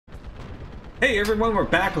Hey everyone, we're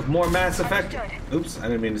back with more Mass Effect. Understood. Oops, I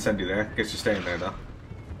didn't mean to send you there. Guess you're staying there though.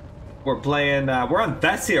 We're playing, we're on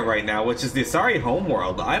Thessia right now, which is the Asari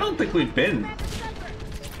homeworld. I don't think we've been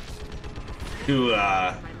to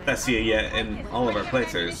Thessia yet in all of our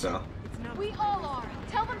playthroughs, so. We all are.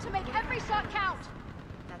 Tell them to make every shot count.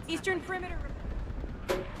 Eastern perimeter.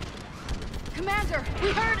 Commander,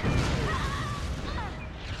 we heard.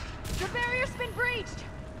 The barrier's been breached.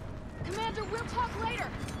 Commander, we'll talk later.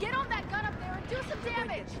 Get on that gun up there and do some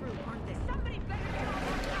damage. True, aren't they? Somebody better get on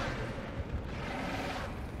that gun.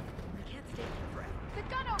 We can't stay here forever. The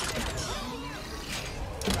gun over there.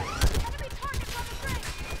 Enemy targets on the bridge.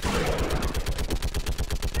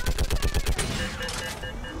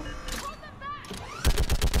 Hold them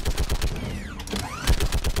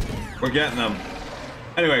back. We're getting them.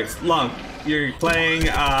 Anyways, Lunk, you're playing,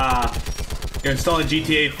 you're installing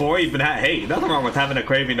GTA 4. You've been hey, nothing wrong with having a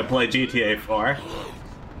craving to play GTA 4.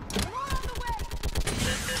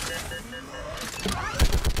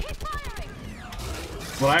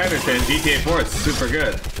 What I understand, GTA 4 is super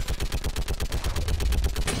good.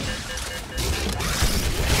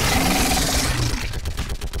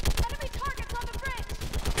 Enemy targets on the bridge.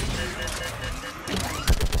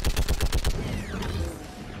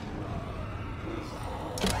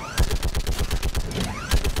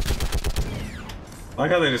 I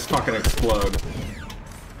like how they just fucking explode.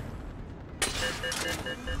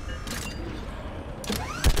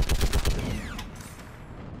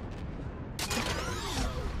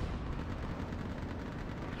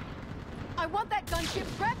 I want that gunship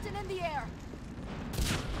prepped and in the air.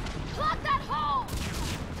 Plug that hole!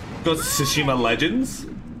 Ghost of Tsushima Legends?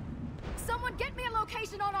 Someone get me a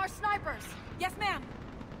location on our snipers. Yes, ma'am.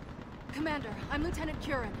 Commander, I'm Lieutenant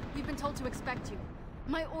Curran. We've been told to expect you.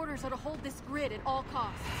 My orders are to hold this grid at all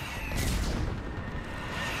costs.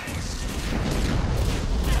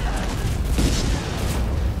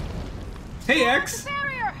 Hey, X! The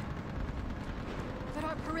barrier! But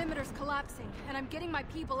our perimeter's collapsing, and I'm getting my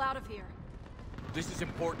people out of here. This is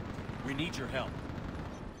important. We need your help.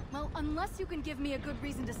 Well, unless you can give me a good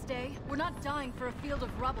reason to stay, we're not dying for a field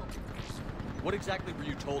of rubble. What exactly were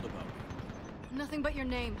you told about? Nothing but your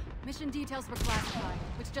name. Mission details were classified,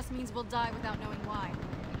 which just means we'll die without knowing why.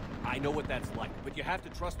 I know what that's like, but you have to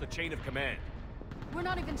trust the chain of command. We're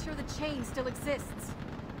not even sure the chain still exists.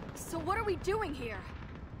 So what are we doing here?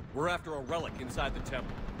 We're after a relic inside the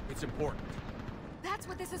temple. It's important. That's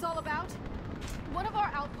what this is all about? One of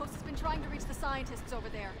our outposts has been trying to reach the scientists over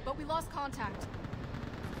there, but we lost contact.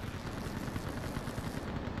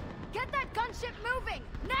 Get that gunship moving!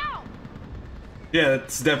 Now! Yeah,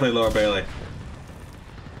 it's definitely Laura Bailey.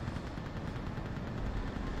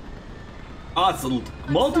 Oh, it's a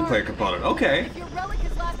multiplayer component. Okay. If your relic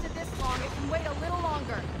has lasted this long, it can wait a little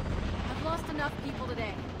longer. I've lost enough people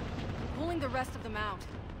today. I'm pulling the rest of them out.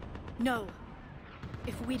 No.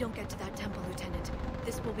 If we don't get to that temple, Lieutenant,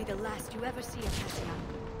 this will be the last you ever see of Thessia.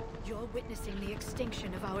 You're witnessing the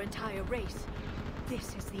extinction of our entire race.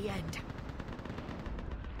 This is the end.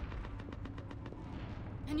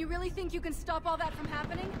 And you really think you can stop all that from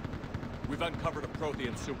happening? We've uncovered a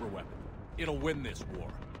Prothean superweapon. It'll win this war.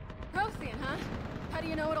 Prothean, huh? How do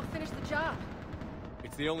you know it'll finish the job?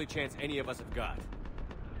 It's the only chance any of us have got.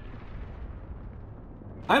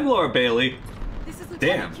 I'm Laura Bailey. This is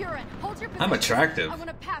Lieutenant Damn. Curran. Hold your I'm position. attractive. I want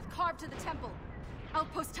a path carved to the temple.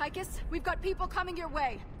 Outpost Tychus, we've got people coming your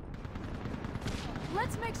way.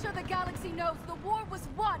 Let's make sure the galaxy knows the war was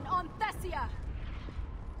won on Thessia.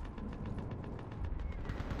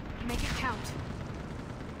 Make it count.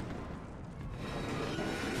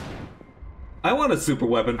 I want a super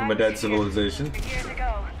weapon from a dead civilization. Years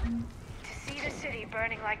ago, to see the city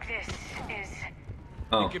burning like this is...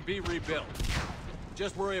 Oh. It can be rebuilt.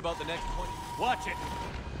 Just worry about the next point. Watch it!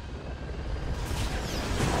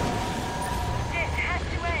 This has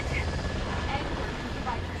to end. Anger can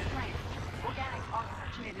provide your strength. Organic arts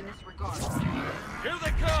are trained in this regard. Here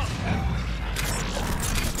they come!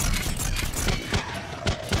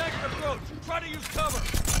 Staggered approach! Try to use cover!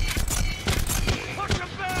 Push them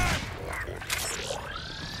back!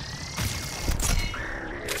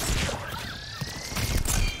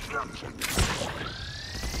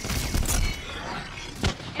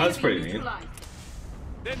 That's pretty neat.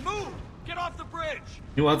 Then move! Get off the bridge!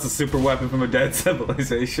 He wants a super weapon from a dead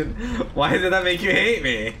civilization. Why did that make you hate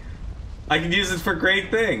me? I can use it for great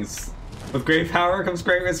things. With great power comes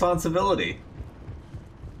great responsibility.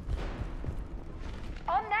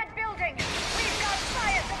 On that building, we've got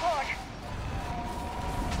fire support.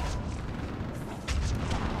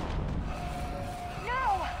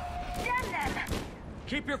 No! Damn them!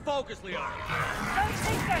 Keep your focus, Leon. Those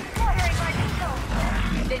things are slaughtering my people.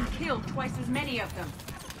 Then killed twice as many of them.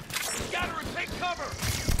 Scatter and take cover.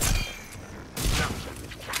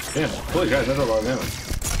 Damn, holy guys, that's a lot of damage.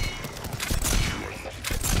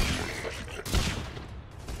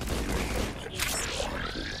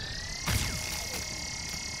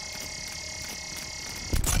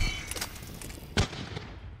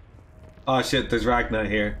 Oh shit, there's Ragnar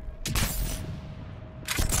here.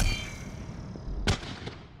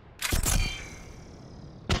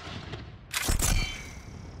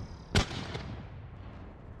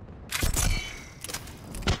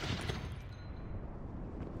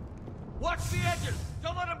 Watch the edges.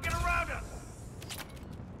 Don't let them get around us.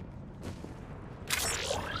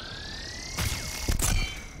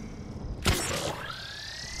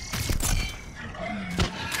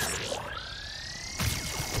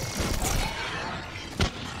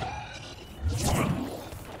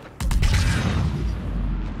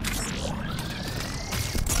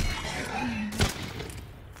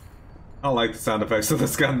 I don't like the sound effects of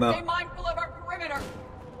this gun though. Stay mindful of our perimeter.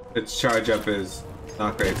 Its charge up is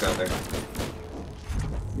not great sounding.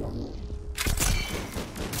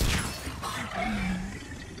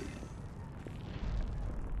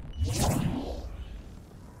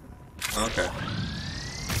 Okay.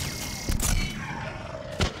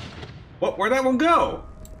 What? Where'd that one go?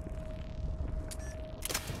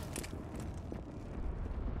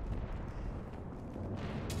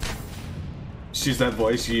 She's that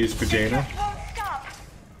voice you used for Jaina. Just won't stop.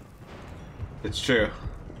 It's true.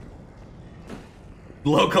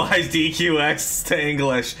 Localize DQX to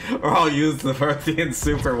English, or I'll use the Prothean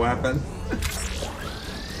super weapon.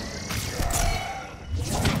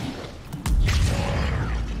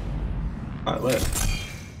 I live.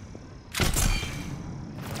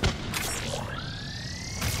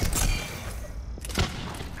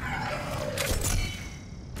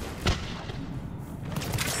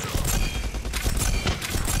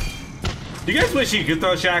 Do you guys wish you could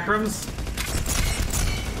throw chakrams?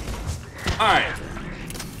 Alright.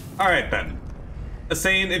 Alright then.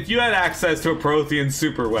 Asane, if you had access to a Prothean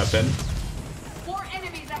super weapon, More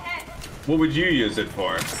enemies ahead. what would you use it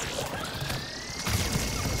for?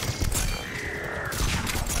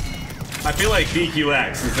 I feel like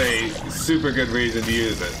DQX is a super good reason to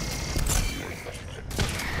use it.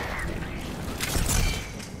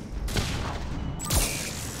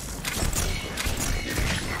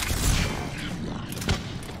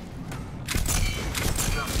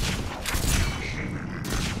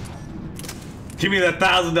 Give me that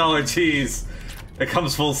 $1,000 cheese. It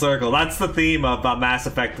comes full circle. That's the theme of Mass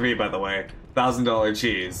Effect 3, by the way. $1,000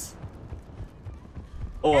 cheese.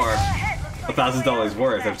 Or $1,000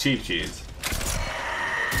 worth of cheap cheese.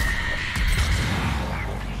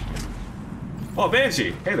 Oh,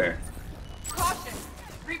 Banshee. Hey there. Caution.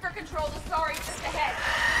 Reaper controlled Asari just ahead.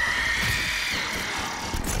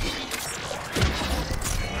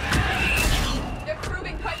 They're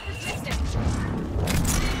proving quite persistent.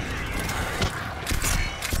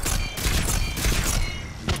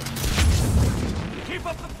 Keep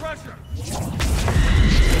up the pressure.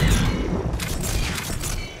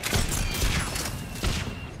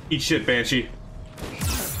 Eat shit, Banshee.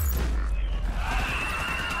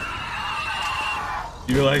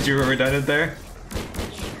 You realize you were redundant there?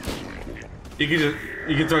 You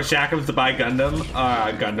can throw shackles to buy Gundam,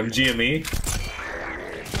 GME.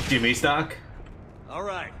 GME stock. All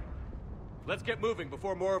right. Let's get moving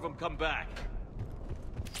before more of them come back.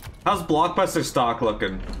 How's Blockbuster stock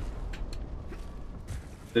looking?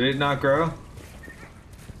 Did it not grow?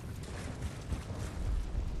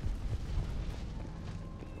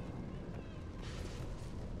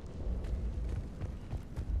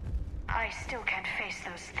 I still can't face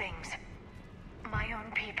those things. My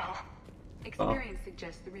own people. Experience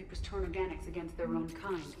suggests the Reapers turn organics against their own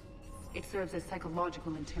kind. It serves as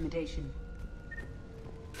psychological intimidation.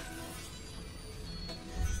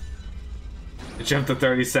 It jumped to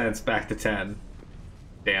 30 cents, back to 10.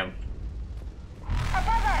 Damn. Above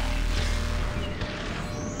us!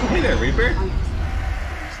 Hey there, Reaper. I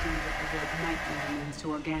understand what the word nightmare means to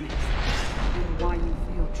organics, and why you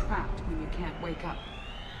feel trapped when you can't wake up.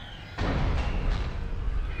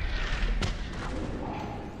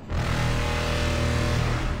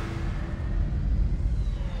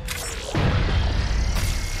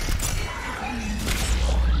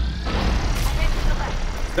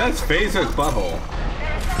 That's Phaser's butthole.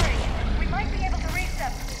 They're Asari. We might be able to reach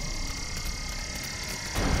them.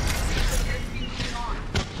 Appears to be moving on.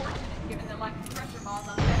 Fortunate given the lack of pressure balls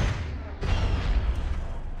on them.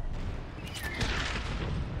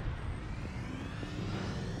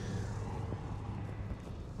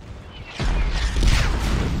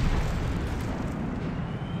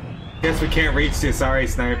 guess we can't reach the Asari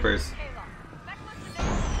snipers.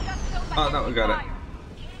 Oh no, we got it.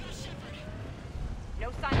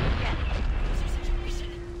 No sign of it yet.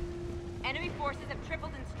 Enemy forces have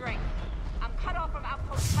tripled in strength. I'm cut off from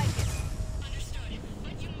outpost Titus. Understood.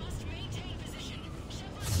 But you must maintain position.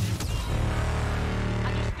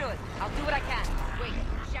 Understood. I'll do what I can. Wait,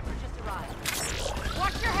 Shepard just arrived.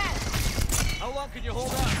 Watch your head! How long can you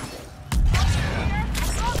hold on?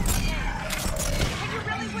 Can you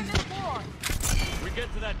really win this war? We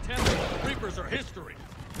get to that temple, the Reapers are history.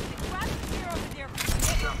 Grab the gear over there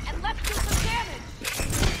and let's do some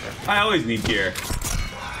damage! I always need gear.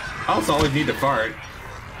 I also always need to fart.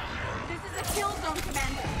 This is a kill zone,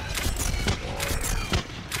 Commander.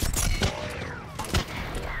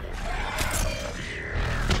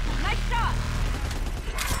 Nice shot!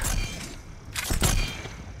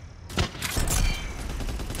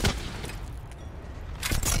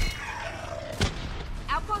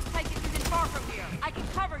 Outpost Titus isn't far from here. I can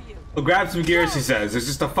cover you. Well, grab some gear, she says. There's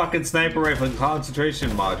just a fucking sniper rifle and concentration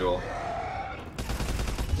module.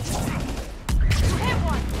 You hit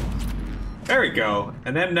one. There we go.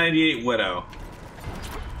 An M98 Widow.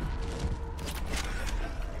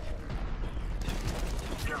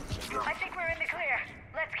 I think we're in the clear.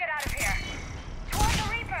 Let's get out of here. Toward the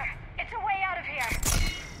Reaper. It's a way out of here.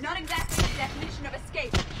 Not exactly the definition of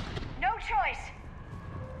escape. No choice.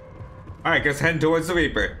 Alright, guess head towards the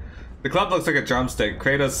Reaper. The club looks like a drumstick.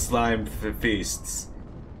 Kratos slime feasts.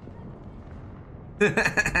 It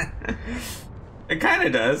kinda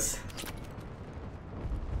does.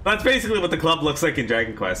 That's basically what the club looks like in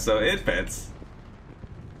Dragon Quest, so it fits.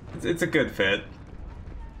 It's a good fit. Is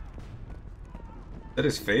that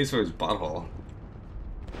his face or his butthole?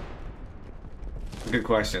 Good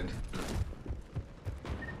question.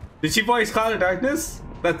 Did she voice Cloud of Darkness?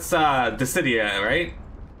 That's Thessia, right?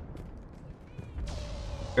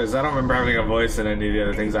 Because I don't remember having a voice in any of the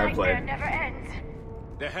other things I've Nightmare played. never ends.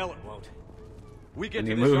 The hell it won't. We get When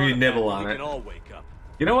to you this move, you artifact, nibble on we it. can all wake up.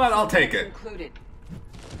 You know what? I'll take it. Included.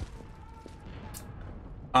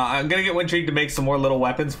 I'm gonna get Wintrigue to make some more little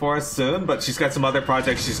weapons for us soon, but she's got some other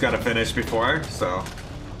projects she's got to finish before, so.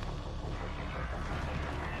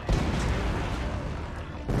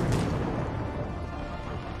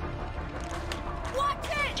 Watch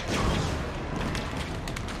it!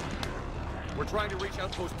 We're trying to reach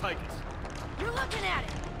Outpost Titus. You're looking at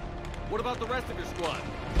it. What about the rest of your squad?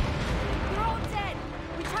 They're all dead.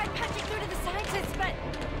 We tried punching through to the scientists, but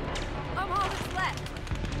I'm all that's left.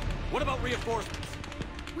 What about reinforcements?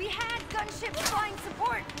 We had gunships flying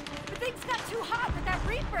support, but things got too hot with that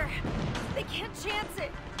Reaper. They can't chance it.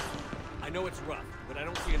 I know it's rough, but I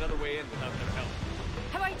don't see another way in without their help.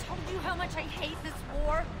 Have I told you how much I hate this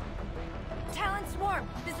war? Talon Swarm,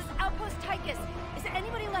 this is Outpost Tychus. Is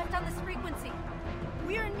anybody left on this frequency?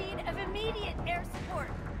 We're in need of immediate air support.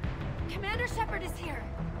 Commander Shepard is here.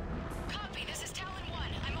 Copy, this is Talon 1.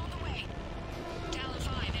 I'm on the way. Talon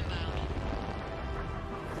 5 inbound.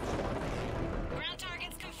 Ground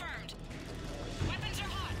targets confirmed. Weapons are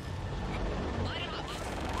hot. Light 'em up.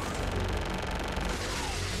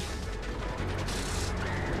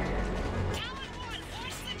 Talon 1,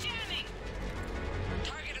 force the jamming.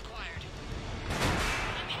 Target acquired.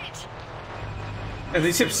 I'm hit. And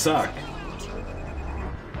these ships suck.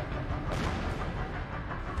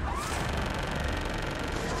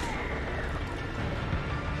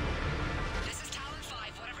 This is Talon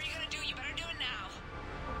 5. Whatever you're gonna do, you better do it now.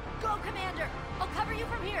 Go, Commander. I'll cover you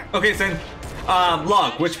from here. Okay, Sin.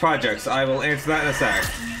 Log, which projects? I will answer that in a sec.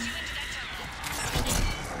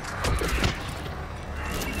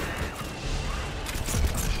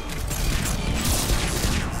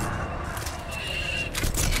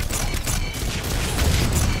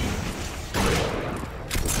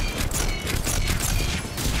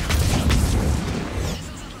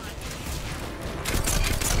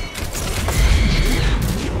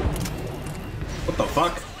 What the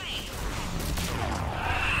fuck?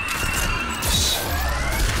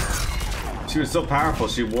 She was so powerful,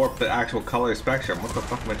 she warped the actual color spectrum. What the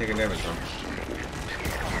fuck am I taking damage from?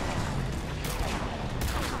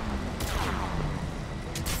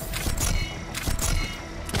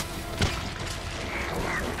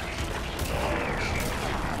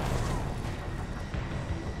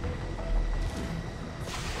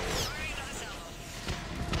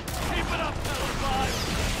 Keep it up, Talon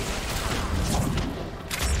 5!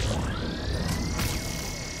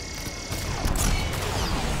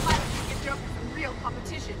 Let's get you up for some real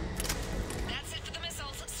competition. That's it for the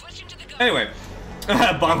missiles. Switching to the go. Anyway,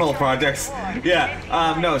 bottle projects.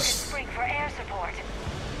 Yeah, no, Spring for air support.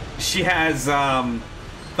 she has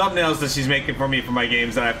thumbnails that she's making for me for my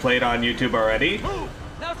games that I've played on YouTube already. Move!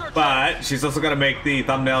 Now's our But she's also going to make the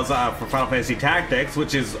thumbnails for Final Fantasy Tactics,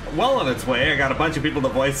 which is well on its way. I got a bunch of people to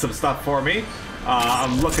voice some stuff for me.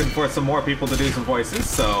 I'm looking for some more people to do some voices,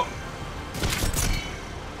 so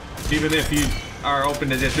even if you are open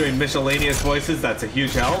to just doing miscellaneous voices, that's a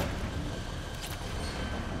huge help.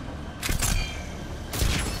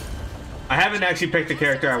 I haven't actually picked a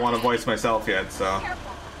character I want to voice myself yet, so.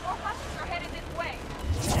 Careful. More hostiles are headed this way.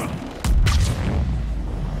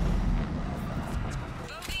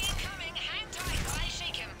 Bogey incoming. Hang tight while I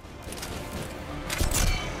shake him.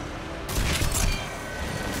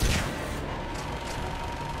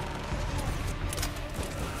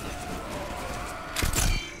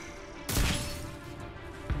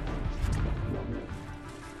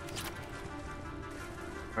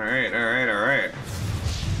 Alright, alright, alright.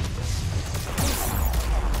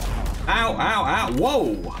 Ow, ow, ow,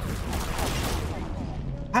 whoa!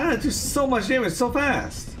 How did I do so much damage so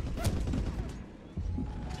fast?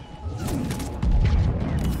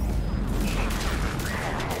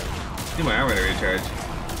 Need my armor to recharge.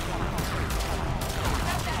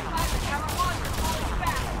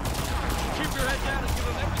 Keep your head down and give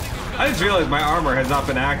them everything you've got. I just realized my armor has not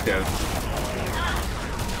been active.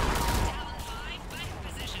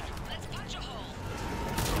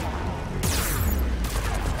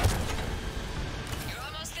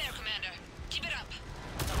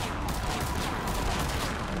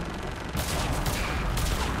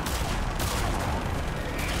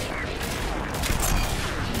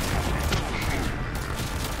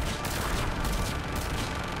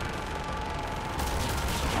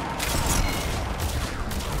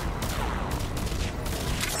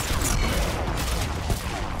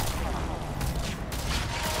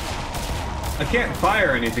 I can't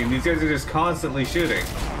fire anything. These guys are just constantly shooting.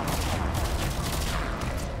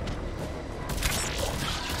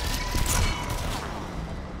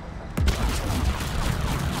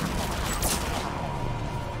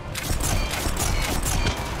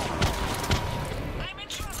 I'm in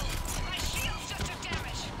trouble. My shields just took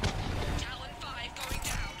damage. Talon 5 going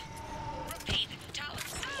down. Repeat, Talon.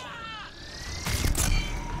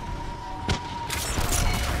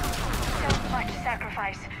 So much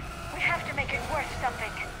sacrifice. We have to make it worth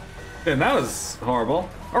something. And that was horrible.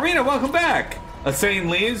 Arena, welcome back! Asari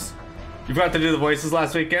leaves. You forgot to do the voices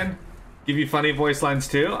last weekend? Give you funny voice lines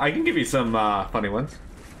too? I can give you some funny ones.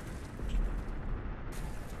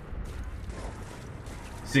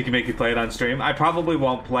 So you can make you play it on stream. I probably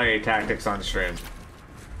won't play Tactics on stream.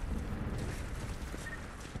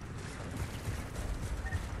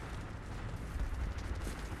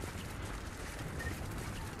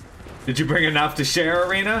 Did you bring enough to share,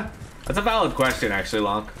 Arena? That's a valid question, actually,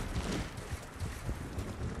 Lonk.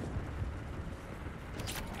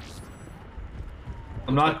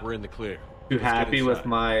 I'm not We're in the clear. too Let's get happy with inside.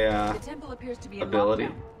 my The temple appears to be in ability.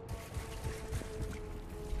 lockdown.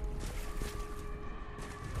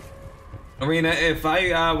 Arena, if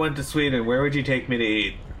I went to Sweden, where would you take me to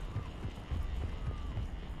eat?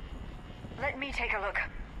 Let me take a look.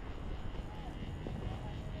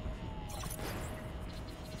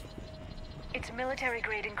 It's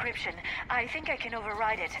military-grade encryption. I think I can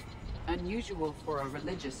override it. Unusual for a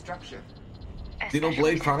religious structure. Xenoblade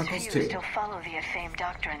Especially since Chronicles few 2. still follow the famed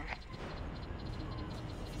doctrine.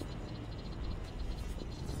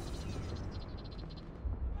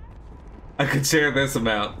 I could share this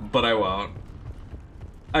amount, but I won't.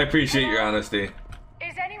 I appreciate your honesty.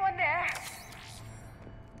 Is anyone there?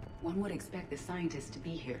 One would expect the scientists to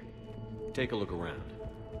be here. Take a look around.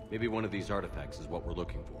 Maybe one of these artifacts is what we're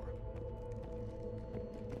looking for.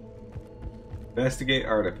 Investigate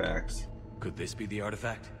artifacts. Could this be the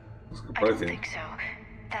artifact? I don't think so.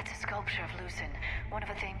 That's a sculpture of Lucen, one of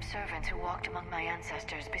the famed servants who walked among my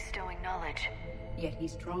ancestors, bestowing knowledge. Yet he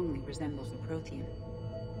strongly resembles a Prothean.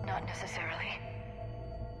 Not necessarily.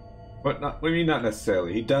 What do you mean not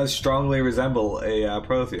necessarily? He does strongly resemble a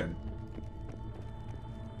Prothean.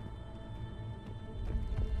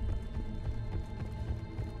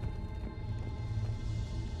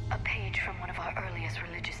 A page from one of our earliest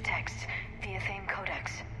religious texts, the Athame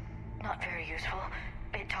Codex. Not very useful.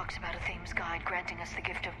 It talks about Athame's guide granting us the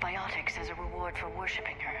gift of biotics as a reward for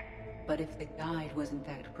worshipping her. But if the guide was in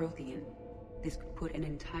fact Prothean, this could put an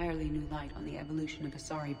entirely new light on the evolution of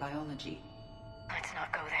Asari biology. Let's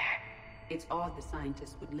not go there. It's odd the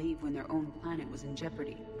scientists would leave when their own planet was in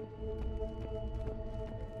jeopardy.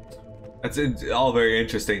 That's all very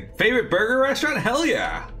interesting. Favorite burger restaurant? Hell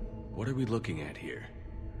yeah! What are we looking at here?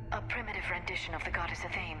 A primitive rendition of the goddess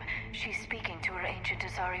Athame. She's speaking to her ancient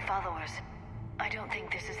Asari followers. I don't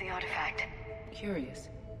think this is the artifact. Curious.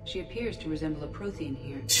 She appears to resemble a Prothean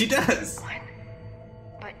here. She does! What?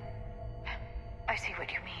 But I see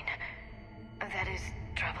what you mean.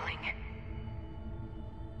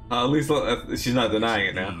 At least she's not denying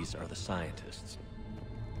it now. These are the scientists.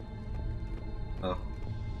 Oh.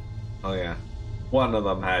 Oh yeah. One of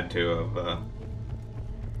them had to have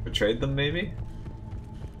betrayed them, maybe?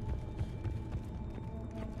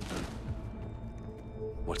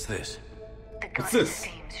 What's this? The What's goddess this?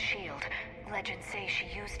 Athene's shield. Legends say she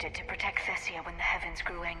used it to protect Thessia when the heavens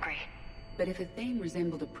grew angry. But if Athene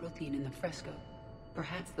resembled a Prothean in the fresco,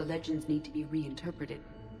 perhaps the legends need to be reinterpreted.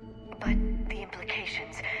 But the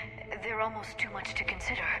implications, they're almost too much to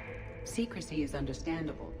consider. Secrecy is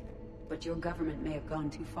understandable, but your government may have gone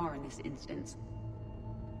too far in this instance.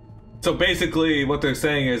 So basically, what they're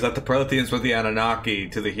saying is that the Protheans were the Anunnaki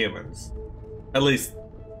to the humans. At least,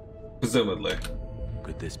 presumably.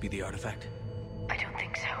 Could this be the artifact? I don't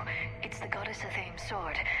think so. It's the goddess Athene's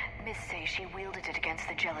sword. Myths say she wielded it against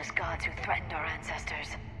the jealous gods who threatened our ancestors.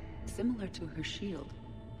 Similar to her shield,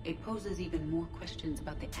 it poses even more questions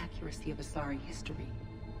about the accuracy of Asari history.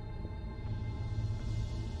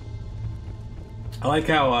 I like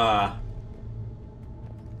how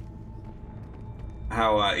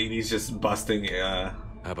Edie's just busting How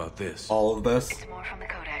about this? all of this. It's more from the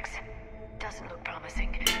Codex. Doesn't look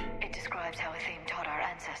promising. It describes how Athene taught our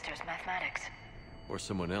ancestors mathematics. Or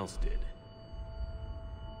someone else did.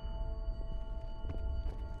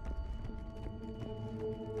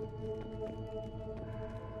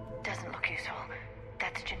 Doesn't look useful.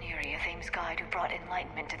 That's Janiri, Athene's guide who brought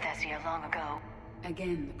enlightenment to Thessia long ago.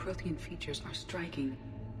 Again, the Prothean features are striking.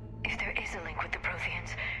 If there is a link with the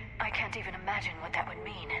Protheans, I can't even imagine what that would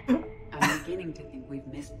mean. I'm beginning to think we've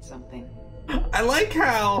missed something. I like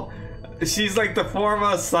how she's like the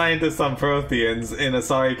foremost scientist on Protheans in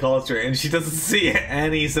Asari culture, and she doesn't see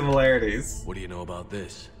any similarities. What do you know about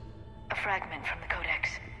this? A fragment from the Codex.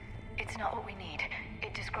 It's not what we need.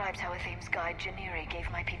 It describes how Athene's guide Janiri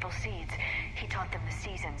gave my people seeds. He taught them the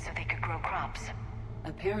seasons so they could grow crops.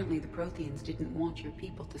 Apparently the Protheans didn't want your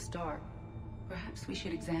people to starve. Perhaps we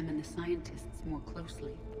should examine the scientists more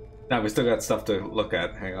closely. Now we still got stuff to look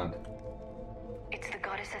at. Hang on. It's the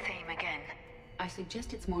goddess Athene again. I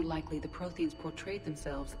suggest it's more likely the Protheans portrayed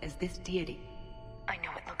themselves as this deity. I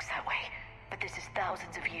know it looks that way, but this is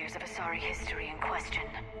thousands of years of Asari history in question.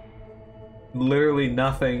 Literally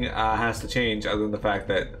nothing has to change other than the fact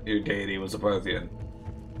that your deity was a Prothean.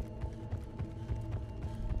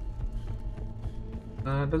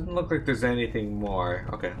 Doesn't look like there's anything more.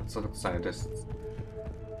 Okay, let's look at the scientists.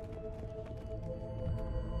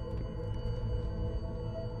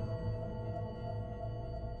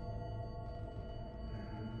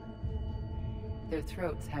 Their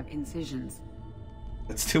throats have incisions.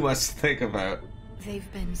 It's too much to think about.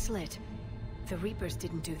 They've been slit. The Reapers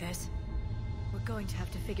didn't do this. We're going to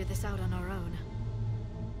have to figure this out on our own.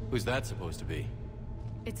 Who's that supposed to be?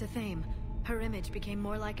 It's a theme. Her image became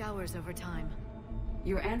more like ours over time.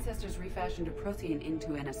 Your ancestors refashioned a Prothean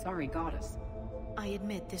into an Asari goddess. I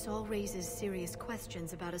admit this all raises serious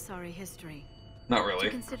questions about Asari history. Not To really.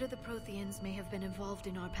 consider the Protheans may have been involved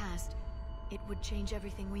in our past, it would change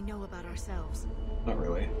everything we know about ourselves. Not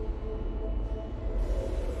really.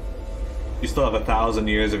 You still have 1,000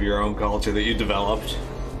 years of your own culture that you developed.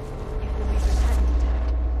 If the Reapers hadn't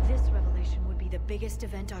attacked, this revelation would be the biggest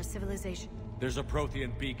event our civilization... There's a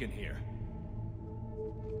Prothean beacon here.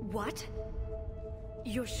 What?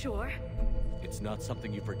 You're sure? It's not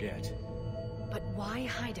something you forget. But why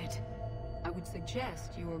hide it? I would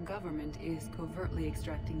suggest your government is covertly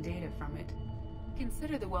extracting data from it.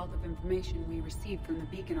 Consider the wealth of information we received from the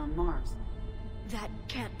beacon on Mars. That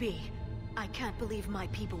can't be. I can't believe my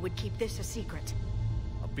people would keep this a secret.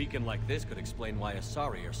 A beacon like this could explain why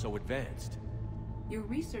Asari are so advanced. Your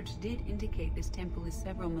research did indicate this temple is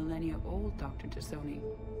several millennia old, Dr. Tassoni.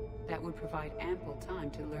 That would provide ample time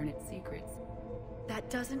to learn its secrets. That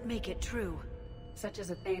doesn't make it true. Such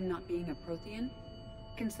as Athene not being a Prothean?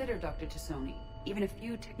 Consider, Dr. Tassoni. Even a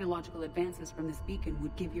few technological advances from this beacon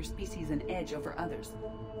would give your species an edge over others,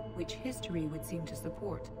 which history would seem to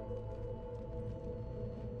support.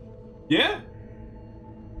 Yeah?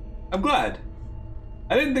 I'm glad.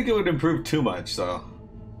 I didn't think it would improve too much, so...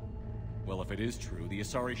 Well, if it is true, the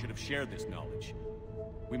Asari should have shared this knowledge.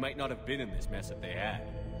 We might not have been in this mess if they had.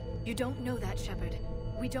 You don't know that, Shepard.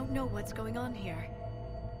 We don't know what's going on here.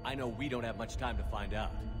 I know we don't have much time to find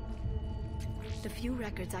out. The few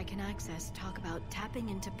records I can access talk about tapping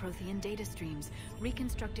into Prothean data streams,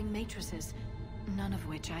 reconstructing matrices, none of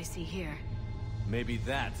which I see here. Maybe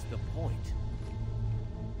that's the point.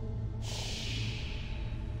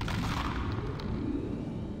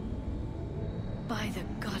 By the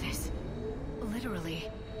goddess. Literally.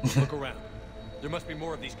 Look around. There must be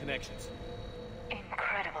more of these connections.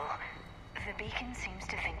 Incredible. The beacon seems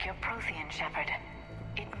to think you're Prothean, Shepard.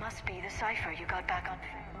 It must be the cipher you got back on.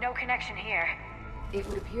 No connection here. It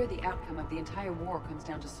would appear the outcome of the entire war comes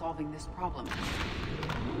down to solving this problem.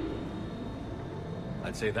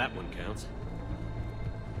 I'd say that one counts.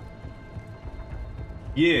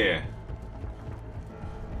 Yeah.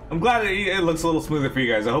 I'm glad it looks a little smoother for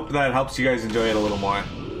you guys. I hope that helps you guys enjoy it a little more.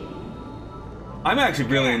 I'm actually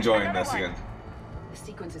really enjoying this again. The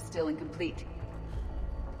sequence is still incomplete.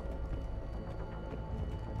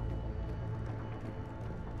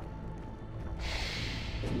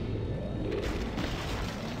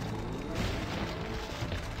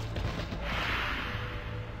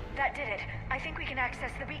 That did it. I think we can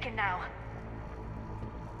access the beacon now.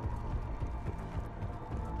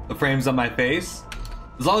 The frames on my face.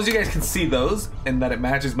 As long as you guys can see those and that it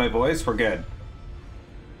matches my voice, we're good.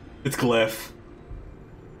 It's Glyph.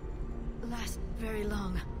 Last very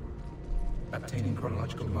long. Obtaining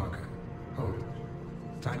chronological marker. Hold.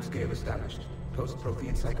 Timescale established.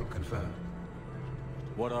 Post-Prothean cycle confirmed.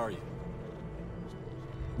 What are you?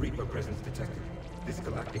 Reaper presence detected. This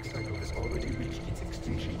galactic cycle has already reached its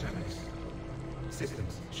extinction terminus.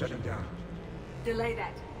 Systems shutting down. Delay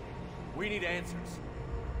that. We need answers.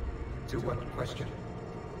 To what question?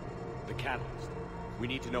 The catalyst. We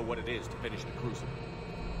need to know what it is to finish the crucible.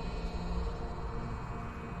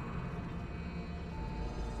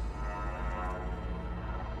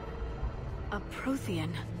 A Prothean.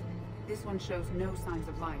 This one shows no signs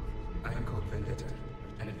of life. I am called Vendetta,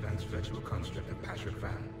 an advanced virtual construct of Patrick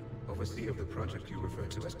Van, overseer of the project you refer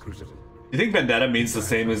to as Crucible. You think Vendetta means the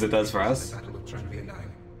same as it does for us? The Battle of Tranvia 9.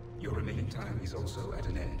 Your remaining time is also at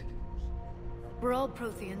an end. Were all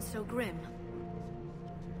Protheans so grim?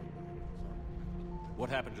 What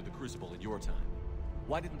happened to the crucible in your time?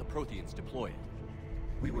 Why didn't the Protheans deploy it?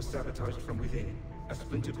 We were sabotaged from within. A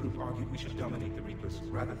splinter group argued we should dominate the Reapers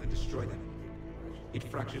rather than destroy them. It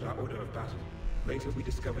fractured our order of battle. Later we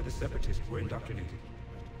discovered the Separatists were indoctrinated.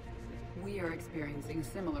 We are experiencing a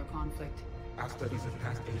similar conflict. Our studies of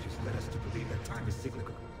past ages led us to believe that time is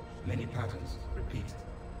cyclical. Many patterns repeat.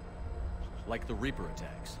 Like the Reaper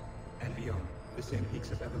attacks. And beyond. The same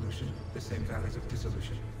peaks of evolution, the same valleys of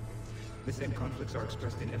dissolution. The same conflicts are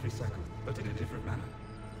expressed in every cycle, but in a different manner.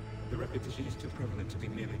 The repetition is too prevalent to be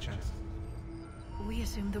merely chance. We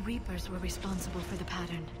assumed the Reapers were responsible for the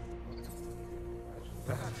pattern.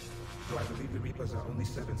 Perhaps, though I believe the Reapers are only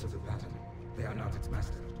servants of the pattern. They are not its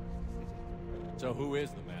master. So who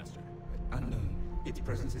is the master? Unknown. Its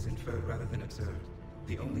presence is inferred rather than observed.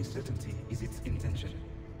 The only certainty is its intention.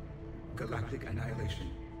 Galactic annihilation.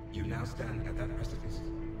 You now stand at that precipice.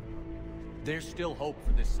 There's still hope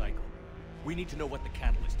for this cycle. We need to know what the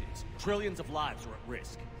catalyst is. Trillions of lives are at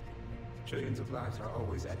risk. Trillions of lives are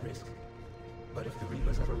always at risk. But if the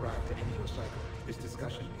Reapers have arrived to end your cycle, this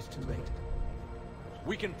discussion is too late.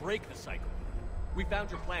 We can break the cycle. We found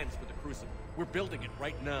your plans for the Crucible. We're building it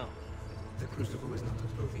right now. The Crucible is not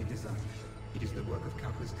a Prothean design. It is the work of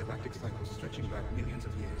countless galactic cycles stretching back millions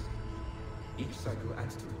of years. Each cycle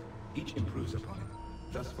adds to it. Each improves upon it.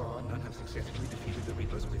 Thus far, none have successfully defeated the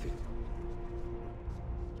Reapers with it.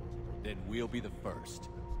 Then we'll be the first.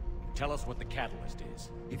 Tell us what the catalyst is.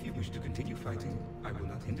 If you wish to continue fighting, I will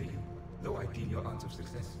not hinder you, though I deem your odds of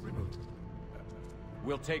success remote.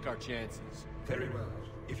 We'll take our chances. Very well.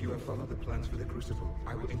 If you have followed the plans for the Crucible,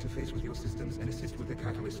 I will interface with your systems and assist with the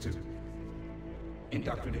catalyst too.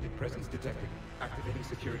 Indoctrinated presence detected. Activating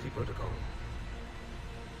security protocol.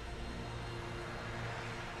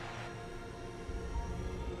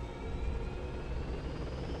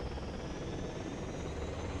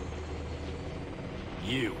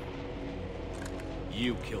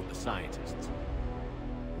 You killed the scientists.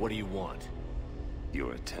 What do you want?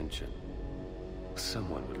 Your attention.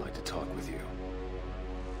 Someone would like to talk with you.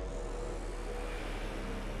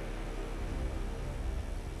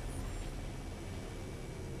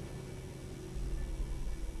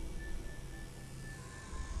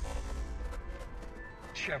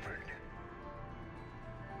 Shepard,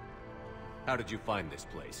 How did you find this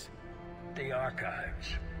place? the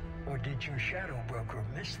archives. Or did your shadow broker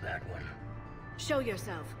miss that one? Show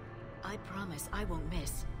yourself. I promise I won't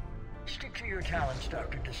miss. Stick to your talents,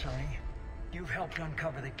 Dr. T'Soni. You've helped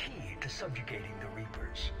uncover the key to subjugating the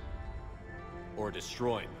Reapers. Or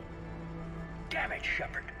destroying them? Damn it,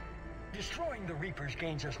 Shepard. Destroying the Reapers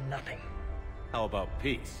gains us nothing. How about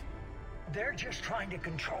peace? They're just trying to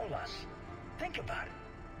control us. Think about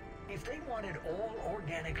it. If they wanted all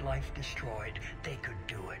organic life destroyed, they could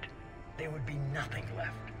do it. There would be nothing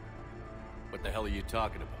left. What the hell are you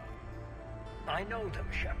talking about? I know them,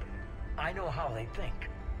 Shepard. I know how they think.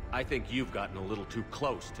 I think you've gotten a little too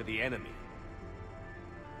close to the enemy.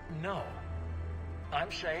 No.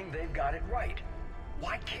 I'm saying they've got it right.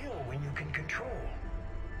 Why kill when you can control?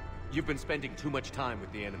 You've been spending too much time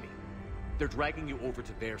with the enemy. They're dragging you over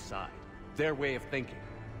to their side. Their way of thinking.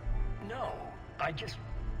 No, I just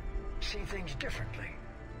see things differently.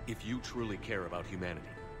 If you truly care about humanity,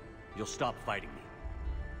 you'll stop fighting me.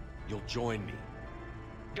 You'll join me.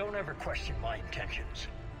 Don't ever question my intentions.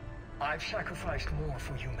 I've sacrificed more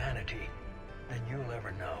for humanity than you'll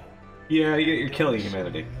ever know. Yeah, you're killing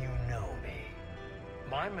humanity. You know me.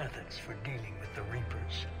 My methods for dealing with the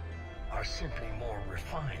Reapers are simply more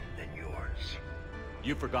refined than yours.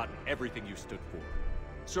 You've forgotten everything you stood for.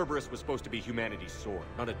 Cerberus was supposed to be humanity's sword,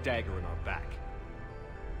 not a dagger in our back.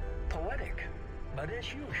 Poetic, but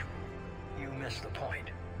as usual, you miss the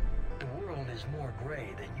point. The world is more gray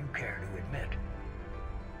than you care to admit.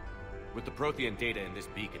 With the Prothean data in this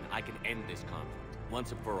beacon, I can end this conflict,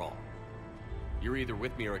 once and for all. You're either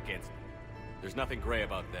with me or against me. There's nothing gray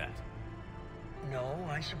about that. No,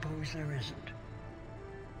 I suppose there isn't.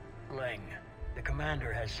 Leng, the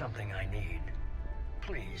commander has something I need.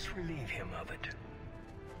 Please relieve him of it.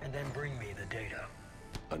 And then bring me the data.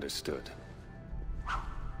 Understood.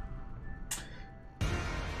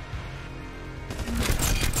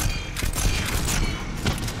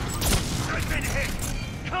 I've been hit!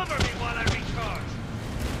 Cover me while I recharge!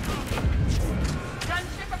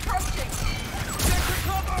 Gunship approaching! Get to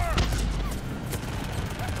cover!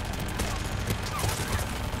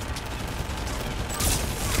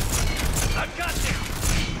 I've got this!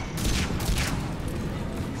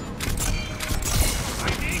 I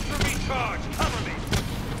need to recharge! Cover me!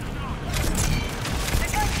 The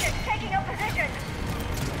gunship's taking up position!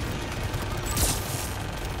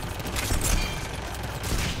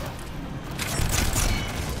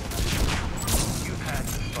 You've had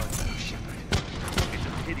some fun, though, Shepard. It's a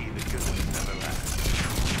pity the good ones never last.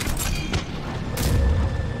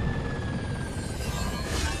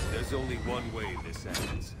 There's only one way this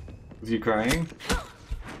ends. Is he crying?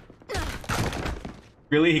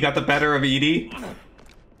 Really? He got the better of Edie?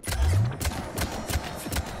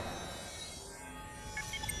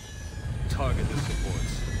 Target the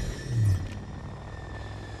supports.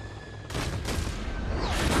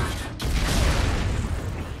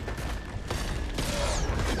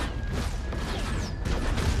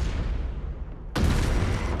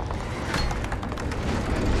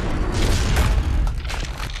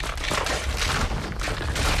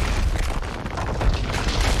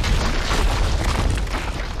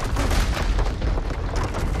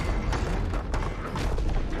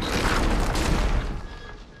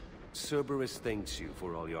 Cerberus thanks you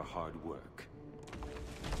for all your hard work.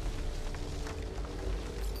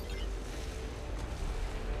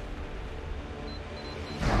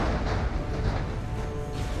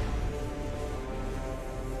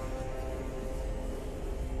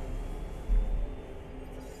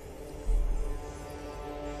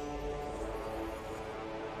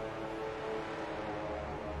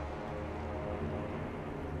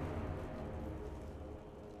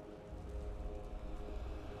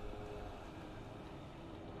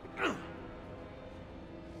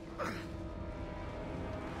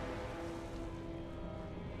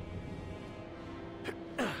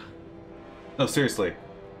 No, seriously.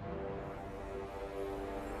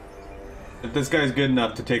 If this guy's good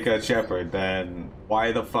enough to take out Shepard, then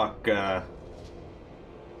why the fuck, did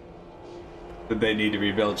they need to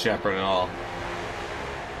rebuild Shepard at all?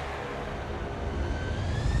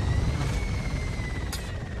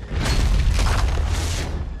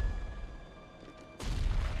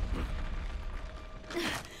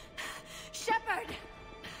 Shepard!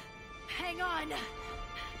 Hang on!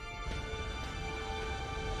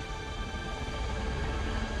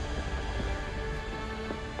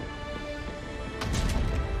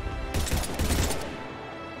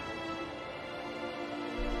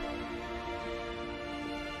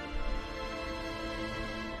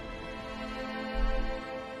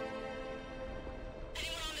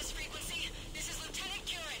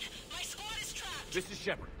 This is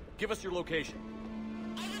Shepard. Give us your location.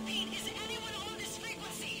 I repeat, is anyone on this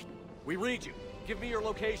frequency? We read you. Give me your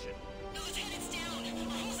location. The lieutenant's down. Our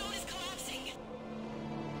whole zone is collapsing.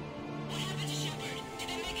 What happened to Shepard? Did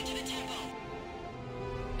they make it to the temple?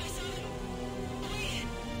 I saw them. Wait,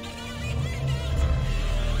 I've got a Reaper inbound.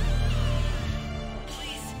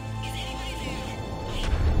 Please, is anybody there?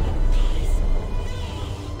 Wait, guys,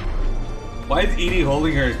 no! Why is Edie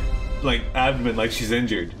holding her, like, abdomen like she's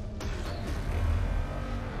injured?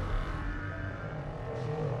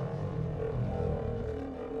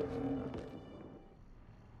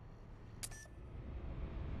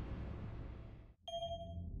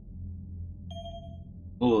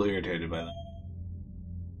 A little irritated by that.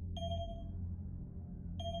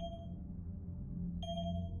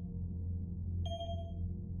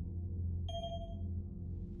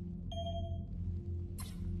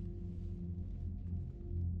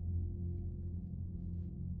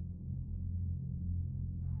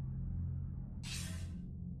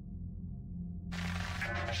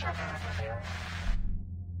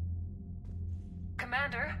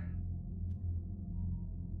 Commander?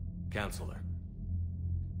 Counselor.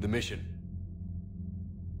 The mission.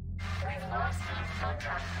 We've lost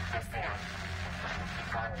contact with Thessia.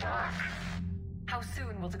 It's gone dark. How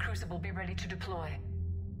soon will the Crucible be ready to deploy?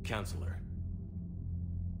 Counselor.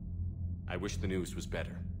 I wish the news was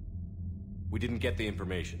better. We didn't get the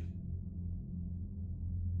information.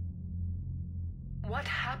 What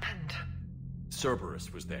happened?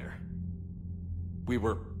 Cerberus was there. We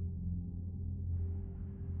were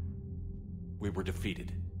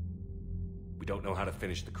defeated. We don't know how to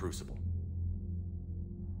finish the Crucible.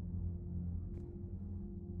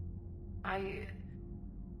 I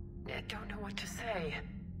don't know what to say.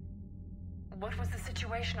 What was the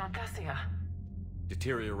situation on Thessia?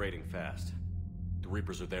 Deteriorating fast. The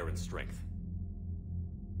Reapers are there in strength.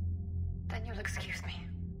 Then you'll excuse me.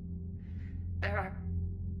 There are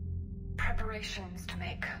preparations to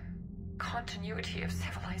make, continuity of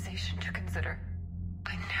civilization to consider.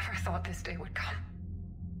 I never thought this day would come.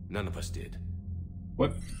 None of us did.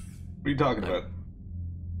 What are you talking about?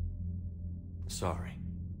 Sorry.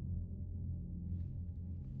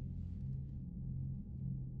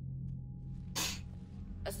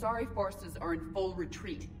 Asari forces are in full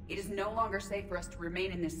retreat. It is no longer safe for us to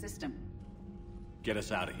remain in this system. Get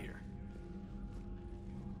us out of here.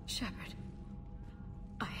 Shepard,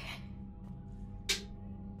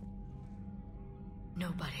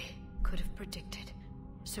 Nobody could have predicted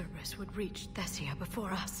Cerberus would reach Thessia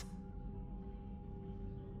before us.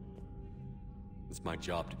 It's my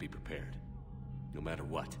job to be prepared, no matter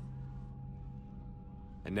what.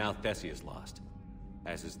 And now Thessia's lost,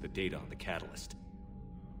 as is the data on the catalyst.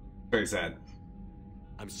 Very sad.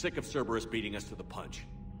 I'm sick of Cerberus beating us to the punch.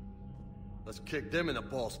 Let's kick them in the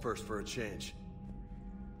balls first for a change.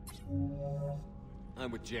 I'm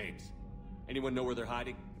with James. Anyone know where they're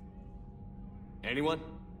hiding? Anyone?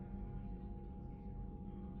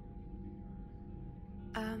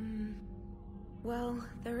 Well,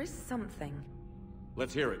 there is something.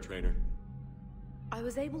 Let's hear it, Trainer. I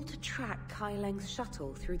was able to track Kai Leng's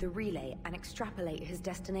shuttle through the relay and extrapolate his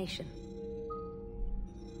destination.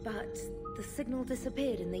 But the signal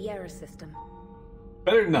disappeared in the Yera system.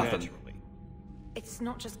 Better than nothing. Naturally. It's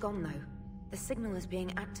not just gone, though. The signal is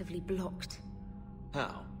being actively blocked.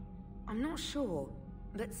 How? I'm not sure,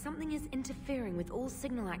 but something is interfering with all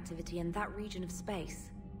signal activity in that region of space.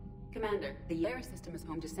 Commander, the Yera system is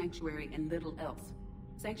home to Sanctuary and little else.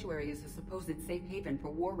 Sanctuary is a supposed safe haven for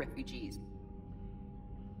war refugees.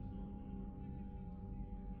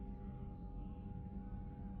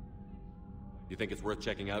 You think it's worth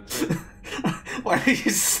checking out, Trainer? Why did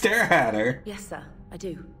you stare at her? Yes, sir, I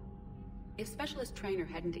do. If Specialist Trainer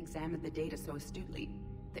hadn't examined the data so astutely,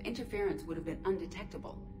 the interference would have been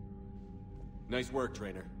undetectable. Nice work,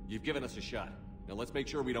 Trainer. You've given us a shot. Now let's make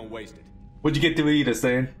sure we don't waste it. What'd you get to eat,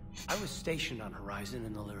 Asane? I was stationed on Horizon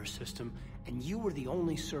in the Lyra system, and you were the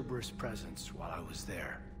only Cerberus presence while I was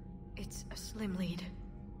there. It's a slim lead.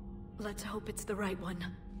 Let's hope it's the right one.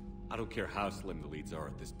 I don't care how slim the leads are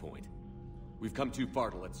at this point. We've come too far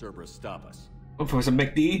to let Cerberus stop us. Oh, for some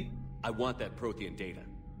McD? I want that Prothean data.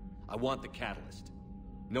 I want the catalyst.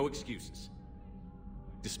 No excuses.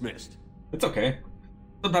 Dismissed. It's okay.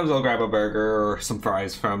 Sometimes I'll grab a burger or some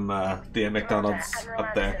fries from the McDonald's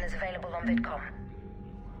up there. Is available on Vidcom.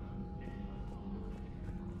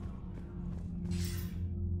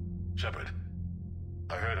 Shepard,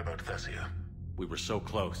 I heard about Thessia. We were so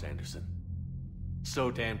close, Anderson.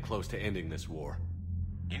 So damn close to ending this war.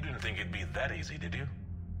 You didn't think it'd be that easy, did you?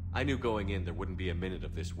 I knew going in there wouldn't be a minute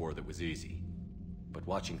of this war that was easy. But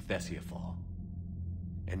watching Thessia fall,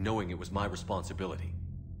 and knowing it was my responsibility.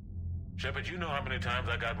 Shepard, you know how many times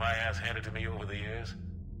I got my ass handed to me over the years?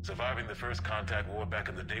 Surviving the first contact war back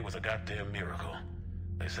in the day was a goddamn miracle.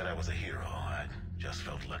 They said I was a hero. I just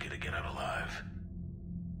felt lucky to get out alive.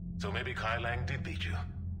 So maybe Kai Lang did beat you.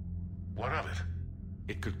 What of it?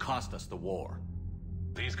 It could cost us the war.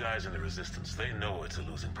 These guys in the Resistance, they know it's a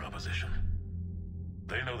losing proposition.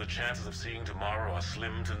 They know the chances of seeing tomorrow are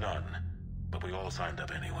slim to none. But we all signed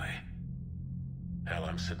up anyway. Hell,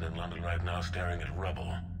 I'm sitting in London right now staring at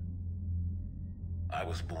rubble. I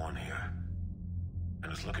was born here.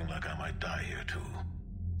 And it's looking like I might die here too.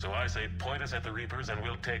 So I say point us at the Reapers and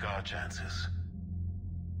we'll take our chances.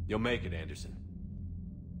 You'll make it, Anderson.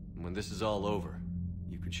 And when this is all over,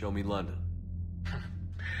 you can show me London.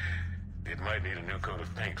 It might need a new coat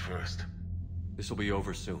of paint first. This'll be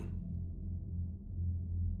over soon.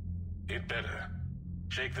 It better.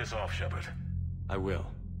 Shake this off, Shepard. I will.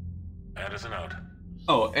 Anderson out.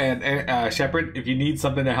 Oh, and Shepard, if you need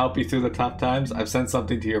something to help you through the tough times, I've sent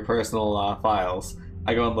something to your personal files.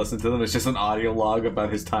 I go and listen to them. It's just an audio log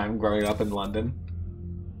about his time growing up in London.